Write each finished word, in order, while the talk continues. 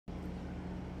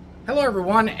Hello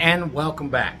everyone and welcome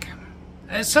back.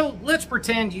 So let's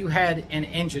pretend you had an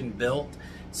engine built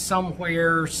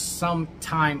somewhere some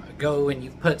time ago and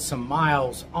you've put some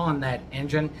miles on that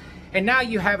engine and now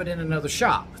you have it in another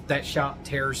shop. That shop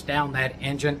tears down that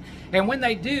engine, and when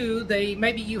they do,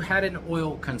 maybe you had an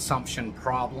oil consumption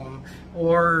problem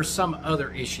or some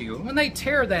other issue. And when they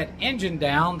tear that engine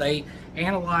down, they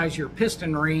analyze your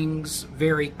piston rings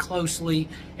very closely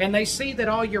and they see that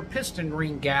all your piston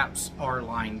ring gaps are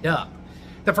lined up.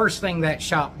 The first thing that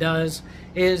shop does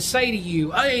is say to you,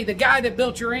 hey, the guy that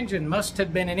built your engine must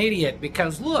have been an idiot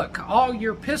because look, all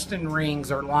your piston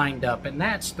rings are lined up, and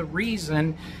that's the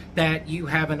reason that you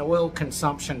have an oil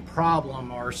consumption problem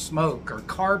or smoke or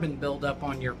carbon buildup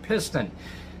on your piston.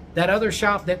 That other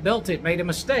shop that built it made a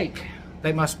mistake.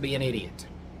 They must be an idiot.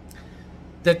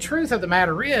 The truth of the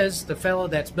matter is, the fellow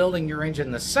that's building your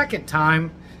engine the second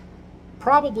time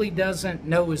probably doesn't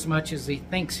know as much as he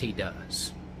thinks he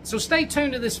does. So stay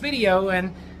tuned to this video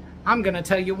and I'm going to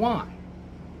tell you why.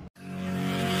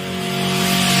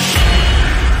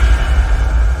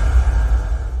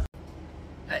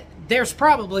 There's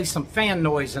probably some fan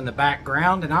noise in the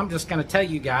background, and I'm just going to tell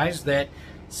you guys that,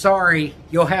 sorry,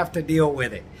 you'll have to deal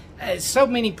with it. So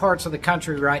many parts of the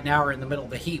country right now are in the middle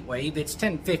of a heat wave. It's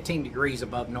 10-15 degrees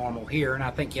above normal here, and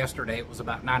I think yesterday it was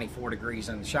about 94 degrees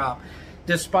in the shop,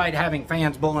 despite having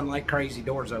fans blowing like crazy,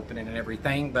 doors opening and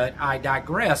everything, but I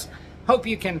digress. Hope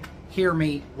you can hear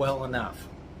me well enough.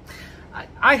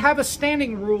 I have a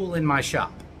standing rule in my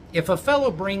shop. If a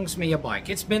fellow brings me a bike,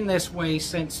 it's been this way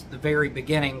since the very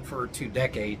beginning for 2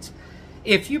 decades.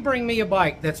 If you bring me a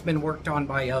bike that's been worked on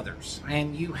by others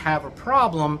and you have a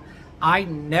problem, I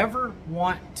never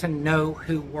want to know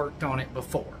who worked on it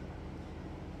before.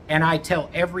 And I tell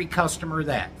every customer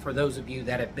that. For those of you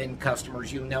that have been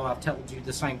customers, you know I've told you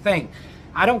the same thing.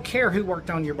 I don't care who worked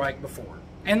on your bike before.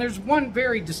 And there's one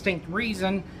very distinct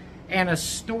reason and a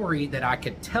story that I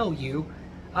could tell you,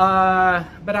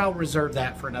 but I'll reserve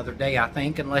that for another day, I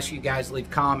think, unless you guys leave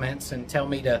comments and tell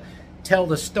me to tell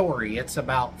the story. It's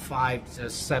about 5 to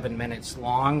 7 minutes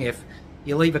long. If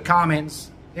you leave a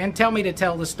comment and tell me to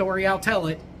tell the story, I'll tell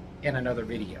it in another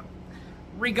video.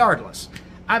 Regardless,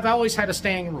 I've always had a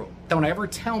standing rule. Don't ever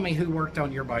tell me who worked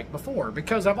on your bike before,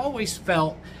 because I've always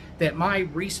felt that my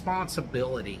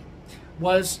responsibility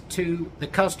was to the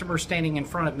customer standing in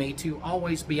front of me to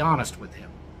always be honest with him.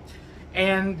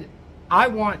 And I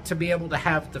want to be able to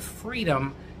have the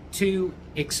freedom to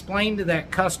explain to that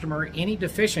customer any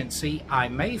deficiency I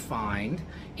may find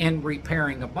in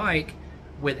repairing a bike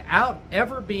without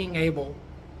ever being able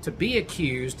to be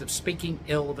accused of speaking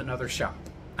ill of another shop.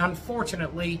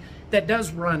 Unfortunately, that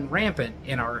does run rampant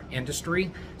in our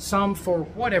industry. Some, for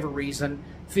whatever reason,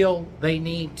 feel they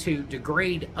need to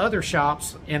degrade other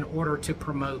shops in order to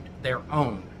promote their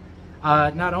own.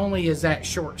 Not only is that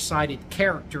short-sighted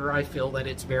character, I feel that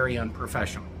it's very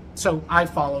unprofessional. So I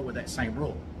follow with that same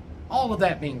rule. All of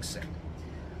that being said,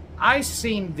 I've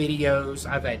seen videos,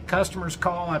 I've had customers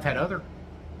call, I've had other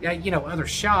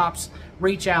shops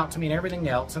reach out to me and everything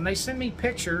else, and they send me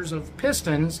pictures of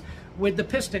pistons with the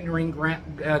piston ring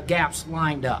gaps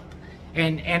lined up.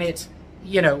 And it's,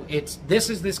 this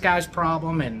is this guy's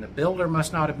problem, and the builder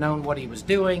must not have known what he was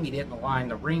doing. He didn't align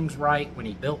the rings right when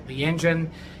he built the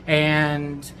engine,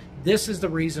 and this is the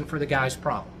reason for the guy's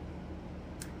problem.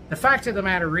 The fact of the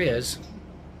matter is,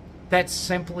 that's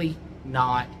simply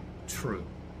not true.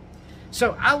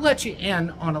 So I'll let you in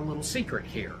on a little secret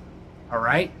here, all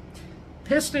right?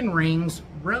 Piston rings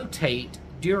rotate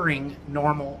during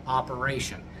normal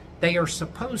operation. They are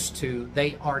supposed to,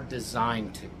 they are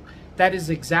designed to. That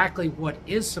is exactly what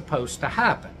is supposed to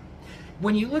happen.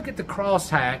 When you look at the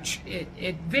crosshatch,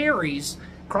 it varies.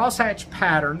 Crosshatch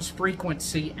patterns,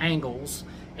 frequency, angles,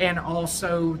 and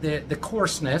also the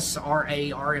coarseness, RA,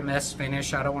 RMS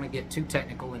finish. I don't want to get too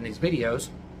technical in these videos,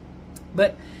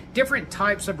 but different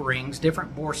types of rings,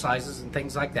 different bore sizes and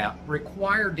things like that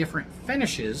require different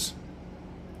finishes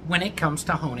when it comes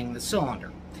to honing the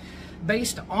cylinder.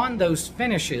 Based on those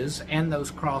finishes and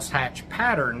those crosshatch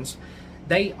patterns,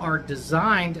 they are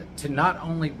designed to not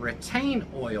only retain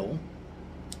oil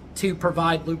to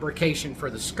provide lubrication for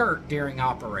the skirt during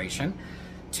operation,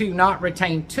 to not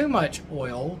retain too much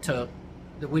oil,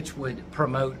 which would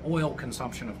promote oil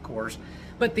consumption, of course,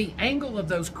 but the angle of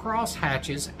those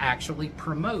crosshatches actually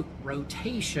promote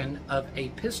rotation of a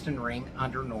piston ring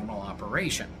under normal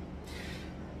operation.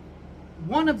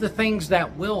 One of the things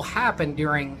that will happen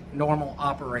during normal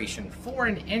operation for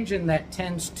an engine that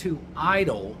tends to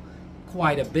idle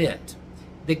quite a bit,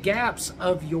 the gaps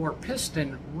of your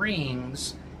piston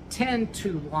rings tend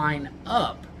to line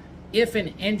up if an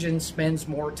engine spends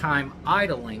more time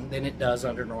idling than it does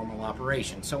under normal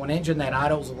operation. So an engine that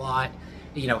idles a lot,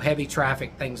 you know, heavy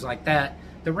traffic, things like that,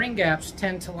 the ring gaps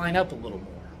tend to line up a little more.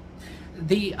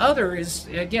 The other is,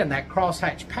 again, that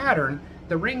crosshatch pattern.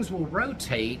 The rings will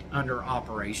rotate under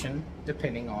operation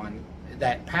depending on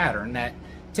that pattern, that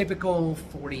typical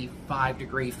 45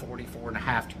 degree,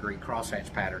 44.5 degree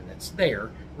crosshatch pattern that's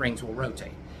there, rings will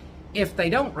rotate. If they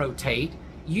don't rotate,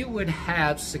 you would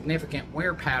have significant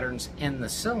wear patterns in the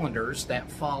cylinders that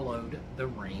followed the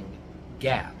ring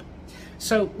gap.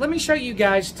 So let me show you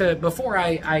guys, before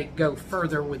I go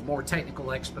further with more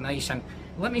technical explanation,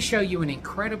 let me show you an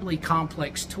incredibly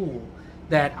complex tool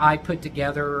that I put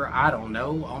together, I don't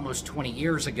know, almost 20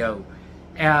 years ago,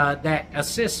 that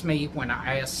assists me when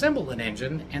I assemble an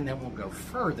engine, and then we'll go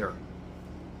further.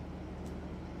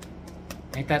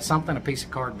 Ain't that something? A piece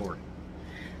of cardboard.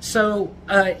 So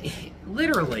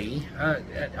literally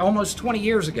almost 20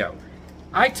 years ago,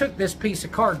 I took this piece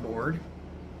of cardboard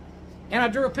and I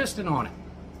drew a piston on it.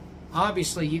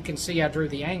 Obviously you can see I drew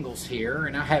the angles here,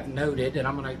 and I have noted, and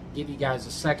I'm going to give you guys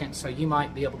a second so you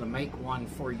might be able to make one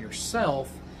for yourself.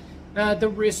 The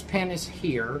wrist pin is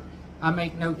here. I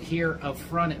make note here of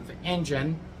front of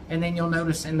engine, and then you'll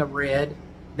notice in the red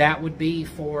that would be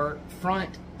for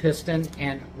front piston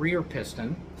and rear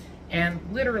piston. And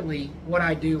literally what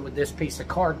I do with this piece of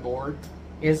cardboard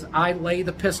is I lay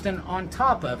the piston on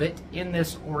top of it in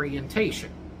this orientation.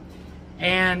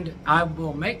 And I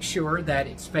will make sure that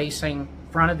it's facing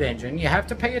front of engine. You have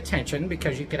to pay attention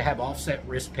because you could have offset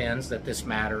wrist pins that this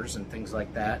matters and things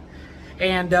like that.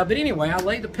 And but anyway, I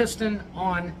lay the piston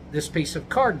on this piece of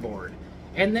cardboard,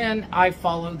 and then I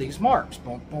follow these marks.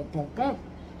 Boom, boom, boom, boom.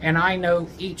 And I know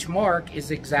each mark is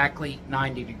exactly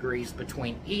 90 degrees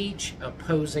between each,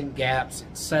 opposing gaps,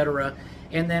 etc.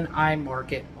 And then I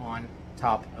mark it on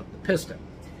top of the piston.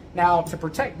 Now, to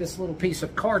protect this little piece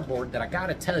of cardboard that I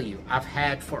gotta tell you, I've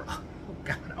had for, oh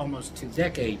God, almost 2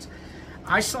 decades,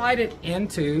 I slide it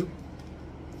into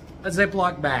a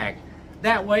Ziploc bag.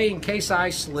 That way, in case I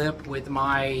slip with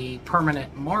my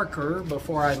permanent marker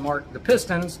before I mark the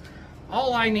pistons,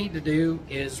 all I need to do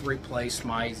is replace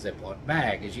my Ziploc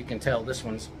bag. As you can tell, this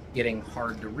one's getting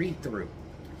hard to read through.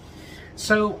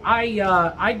 So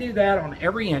I do that on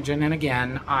every engine, and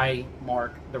again, I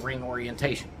mark the ring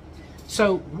orientation.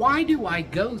 So why do I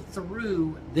go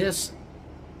through this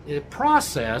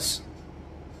process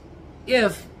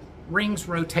if rings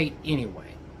rotate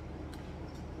anyway?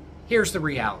 Here's the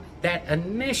reality. That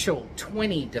initial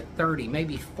 20 to 30,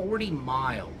 maybe 40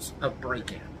 miles of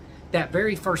break-in, that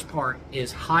very first part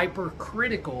is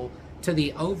hypercritical to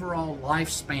the overall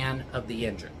lifespan of the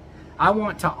engine. I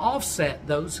want to offset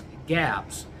those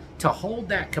gaps to hold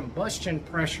that combustion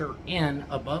pressure in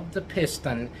above the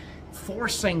piston,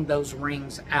 forcing those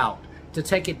rings out to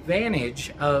take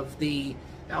advantage of the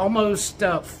almost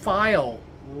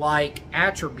file-like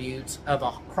attributes of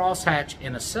a crosshatch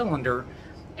in a cylinder,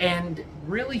 and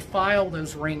really file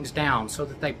those rings down so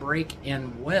that they break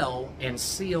in well and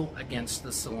seal against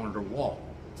the cylinder wall.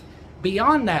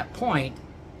 Beyond that point,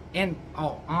 in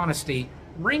all honesty,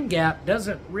 ring gap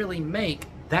doesn't really make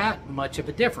that much of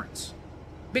a difference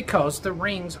because the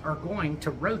rings are going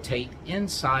to rotate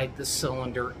inside the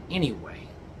cylinder anyway.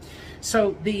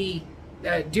 So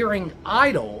during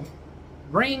idle,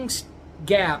 rings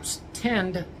gaps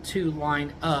tend to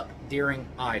line up during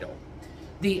idle.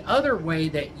 The other way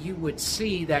that you would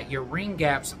see that your ring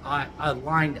gaps are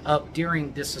lined up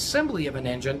during disassembly of an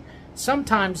engine,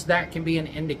 sometimes that can be an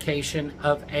indication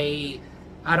of I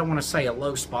don't want to say a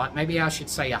low spot, maybe I should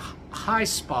say a high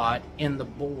spot in the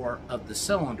bore of the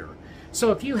cylinder.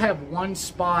 So if you have one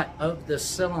spot of the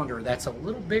cylinder that's a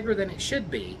little bigger than it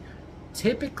should be,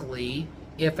 typically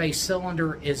if a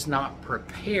cylinder is not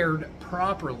prepared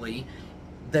properly,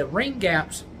 the ring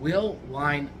gaps will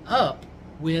line up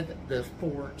with the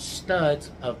 4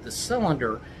 studs of the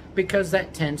cylinder, because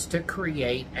that tends to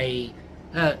create a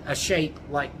shape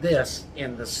like this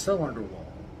in the cylinder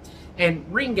wall. And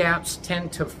ring gaps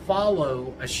tend to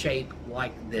follow a shape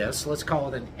like this, let's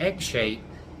call it an egg shape,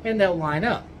 and they'll line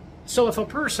up. So if a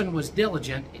person was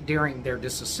diligent during their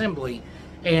disassembly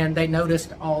and they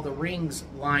noticed all the rings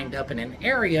lined up in an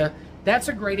area, that's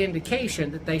a great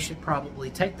indication that they should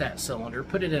probably take that cylinder,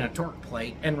 put it in a torque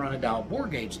plate, and run a dial bore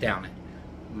gauge down it.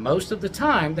 Most of the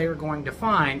time they are going to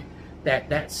find that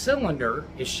that cylinder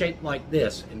is shaped like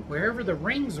this, and wherever the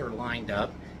rings are lined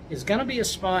up is going to be a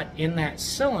spot in that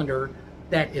cylinder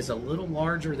that is a little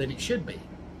larger than it should be,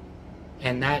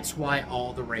 and that's why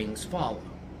all the rings follow.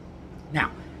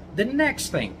 Now the next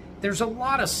thing, there's a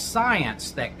lot of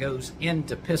science that goes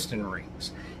into piston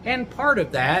rings. And part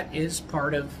of that is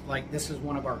part of, like, this is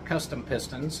one of our custom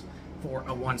pistons for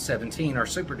a 117, our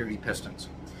Super Duty pistons.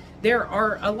 There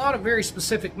are a lot of very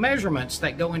specific measurements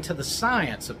that go into the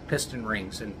science of piston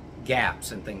rings and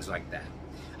gaps and things like that.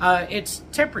 It's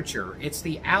temperature, it's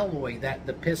the alloy that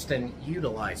the piston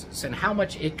utilizes and how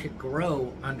much it could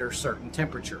grow under certain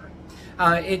temperature.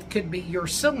 It could be your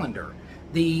cylinder,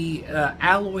 the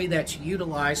alloy that's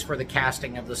utilized for the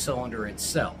casting of the cylinder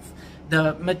itself,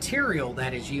 the material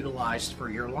that is utilized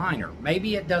for your liner.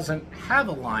 Maybe it doesn't have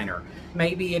a liner,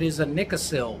 maybe it is a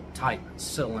Nicosil type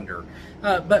cylinder.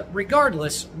 But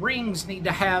regardless, rings need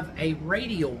to have a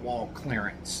radial wall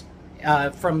clearance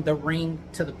from the ring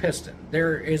to the piston.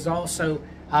 There is also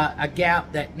a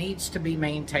gap that needs to be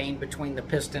maintained between the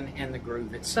piston and the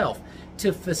groove itself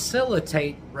to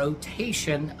facilitate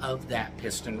rotation of that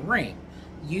piston ring.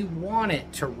 You want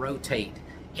it to rotate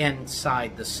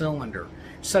inside the cylinder.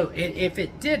 So if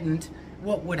it didn't,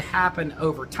 what would happen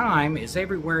over time is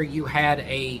everywhere you had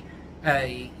a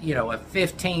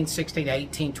 15, 16,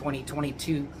 18, 20,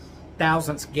 22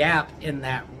 thousandths gap in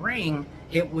that ring,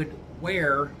 it would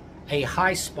wear a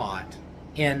high spot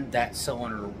in that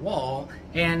cylinder wall,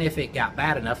 and if it got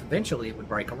bad enough, eventually it would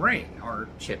break a ring or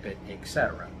chip it,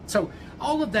 etc. So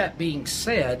all of that being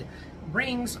said,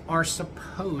 rings are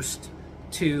supposed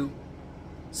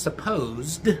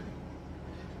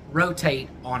rotate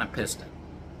on a piston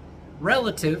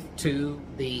relative to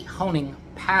the honing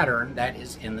pattern that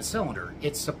is in the cylinder.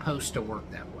 It's supposed to work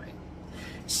that way.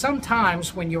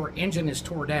 Sometimes when your engine is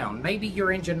tore down, maybe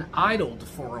your engine idled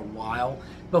for a while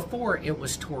before it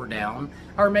was tore down,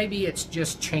 or maybe it's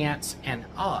just chance and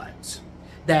odds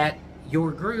that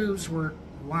your grooves were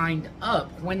lined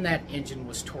up when that engine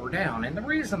was tore down. And the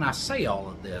reason I say all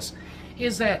of this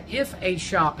is that if a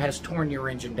shop has torn your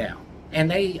engine down and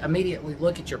they immediately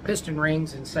look at your piston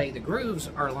rings and say the grooves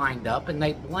are lined up, and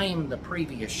they blame the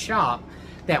previous shop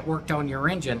that worked on your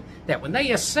engine, that when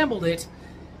they assembled it,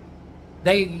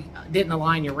 they didn't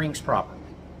align your rings properly.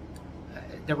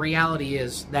 The reality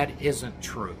is that isn't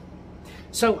true.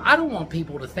 So I don't want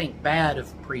people to think bad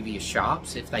of previous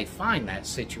shops if they find that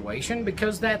situation,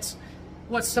 because that's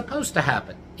what's supposed to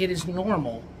happen. It is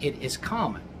normal, it is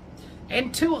common.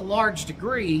 And to a large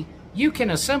degree, you can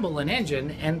assemble an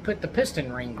engine and put the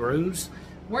piston ring grooves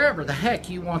wherever the heck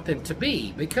you want them to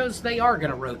be, because they are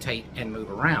going to rotate and move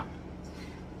around.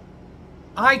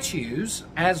 I choose,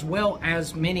 as well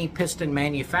as many piston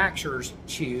manufacturers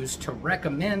choose, to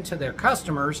recommend to their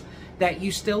customers that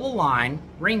you still align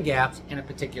ring gaps in a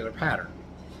particular pattern.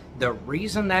 The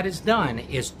reason that is done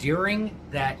is during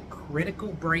that critical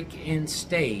break-in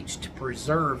stage to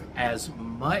preserve as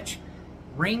much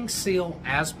ring seal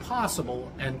as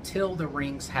possible until the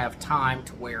rings have time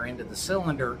to wear into the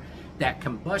cylinder, that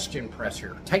combustion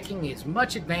pressure, taking as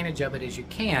much advantage of it as you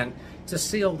can to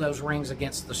seal those rings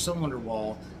against the cylinder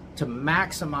wall to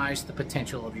maximize the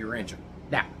potential of your engine.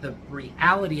 Now, the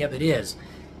reality of it is,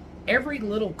 every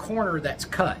little corner that's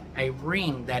cut, a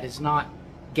ring that is not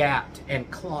gapped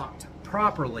and clocked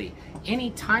properly,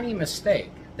 any tiny mistake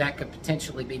that could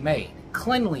potentially be made,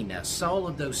 cleanliness, all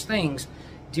of those things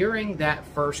during that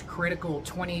first critical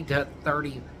 20 to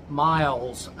 30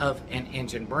 miles of an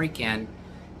engine break-in,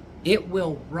 it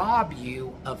will rob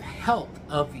you of health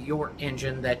of your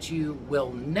engine that you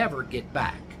will never get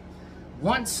back.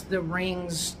 Once the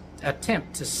rings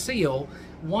attempt to seal,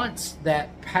 once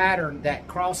that pattern, that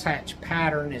crosshatch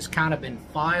pattern has kind of been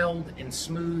filed and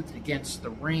smoothed against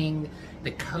the ring,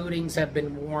 the coatings have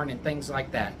been worn and things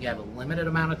like that, you have a limited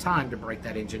amount of time to break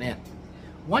that engine in.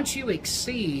 Once you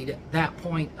exceed that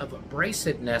point of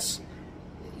abrasiveness,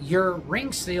 your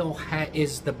ring seal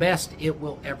is the best it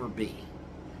will ever be.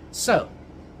 So,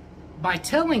 by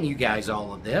telling you guys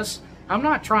all of this, I'm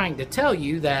not trying to tell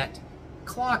you that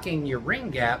clocking your ring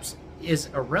gaps is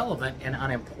irrelevant and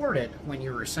unimportant when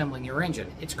you're assembling your engine.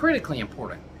 It's critically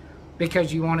important,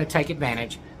 because you want to take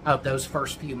advantage of those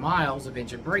first few miles of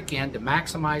engine break-in to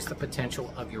maximize the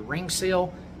potential of your ring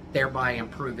seal, thereby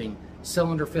improving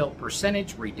cylinder fill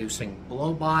percentage, reducing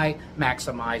blow-by,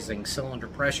 maximizing cylinder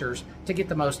pressures to get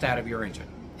the most out of your engine.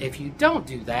 If you don't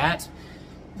do that,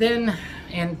 then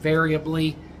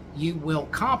invariably you will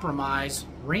compromise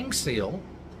ring seal,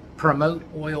 promote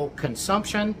oil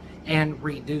consumption, and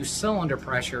reduce cylinder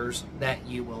pressures that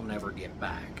you will never get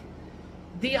back.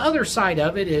 The other side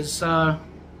of it is, don't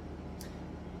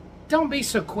be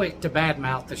so quick to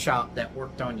badmouth the shop that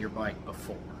worked on your bike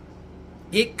before.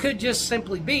 It could just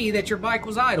simply be that your bike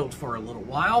was idled for a little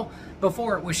while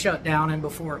before it was shut down and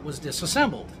before it was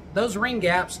disassembled. Those ring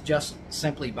gaps, just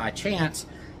simply by chance,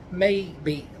 may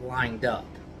be lined up.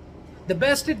 The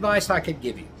best advice I could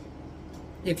give you,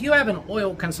 if you have an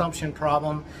oil consumption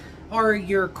problem or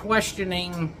you're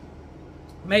questioning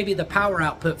maybe the power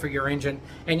output for your engine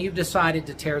and you've decided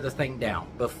to tear the thing down,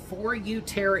 before you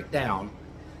tear it down,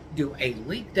 do a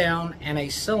leak down and a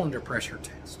cylinder pressure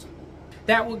test.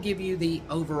 That will give you the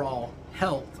overall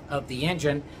health of the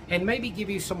engine and maybe give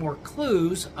you some more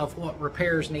clues of what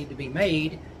repairs need to be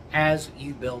made as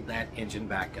you build that engine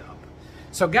back up.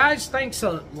 So guys, thanks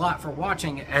a lot for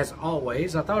watching as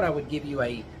always. I thought I would give you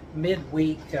a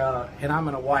midweek, and I'm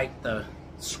going to wipe the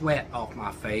sweat off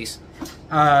my face.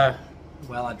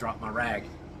 Well, I dropped my rag.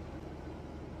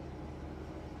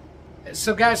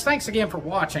 So guys, thanks again for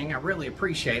watching. I really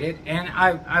appreciate it. And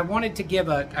I wanted to give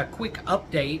a quick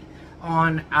update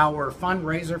on our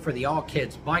fundraiser for the All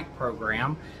Kids Bike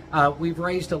program. We've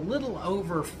raised a little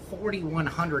over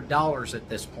 $4,100 at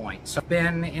this point. So I've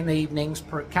been in the evenings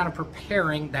kind of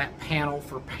preparing that panel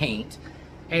for paint.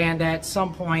 And at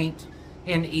some point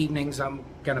in the evenings, I'm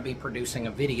going to be producing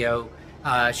a video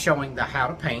showing the how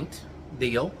to paint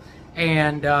deal.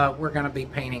 And we're going to be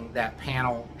painting that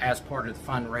panel as part of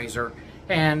the fundraiser.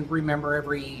 And remember,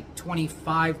 every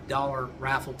 $25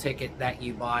 raffle ticket that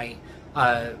you buy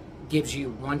gives you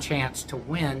one chance to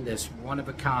win this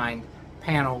one-of-a-kind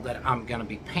panel that I'm going to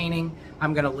be painting.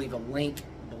 I'm going to leave a link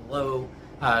below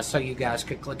so you guys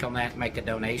could click on that and make a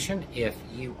donation if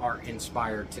you are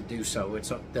inspired to do so.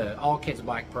 The All Kids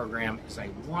Bike program is a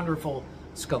wonderful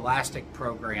scholastic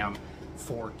program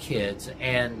for kids,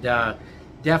 and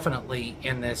definitely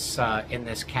in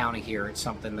this county here, it's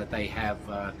something that they have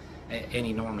an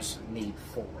enormous need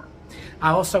for. I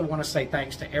also want to say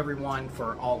thanks to everyone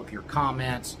for all of your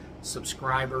comments,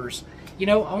 subscribers. You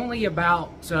know, only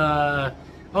about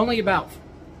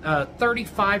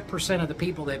 35% of the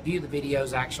people that view the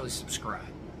videos actually subscribe.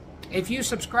 If you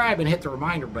subscribe and hit the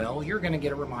reminder bell, you're going to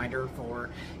get a reminder for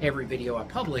every video I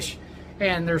publish,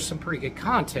 and there's some pretty good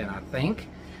content, I think.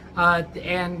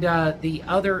 The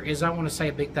other is, I want to say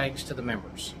a big thanks to the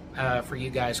members for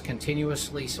you guys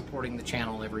continuously supporting the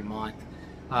channel every month.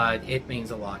 It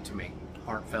means a lot to me.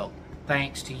 Heartfelt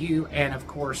thanks to you, and of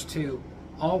course to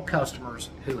all customers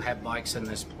who have bikes in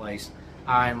this place.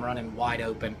 I'm running wide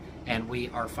open, and we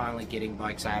are finally getting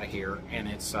bikes out of here, and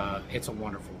it's a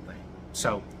wonderful thing.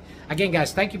 So again,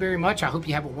 guys, thank you very much. I hope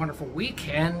you have a wonderful week,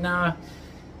 and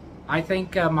I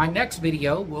think my next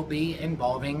video will be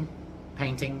involving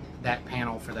painting that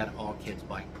panel for that All Kids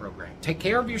Bike program. Take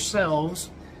care of yourselves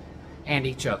and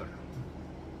each other.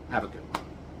 Have a good one.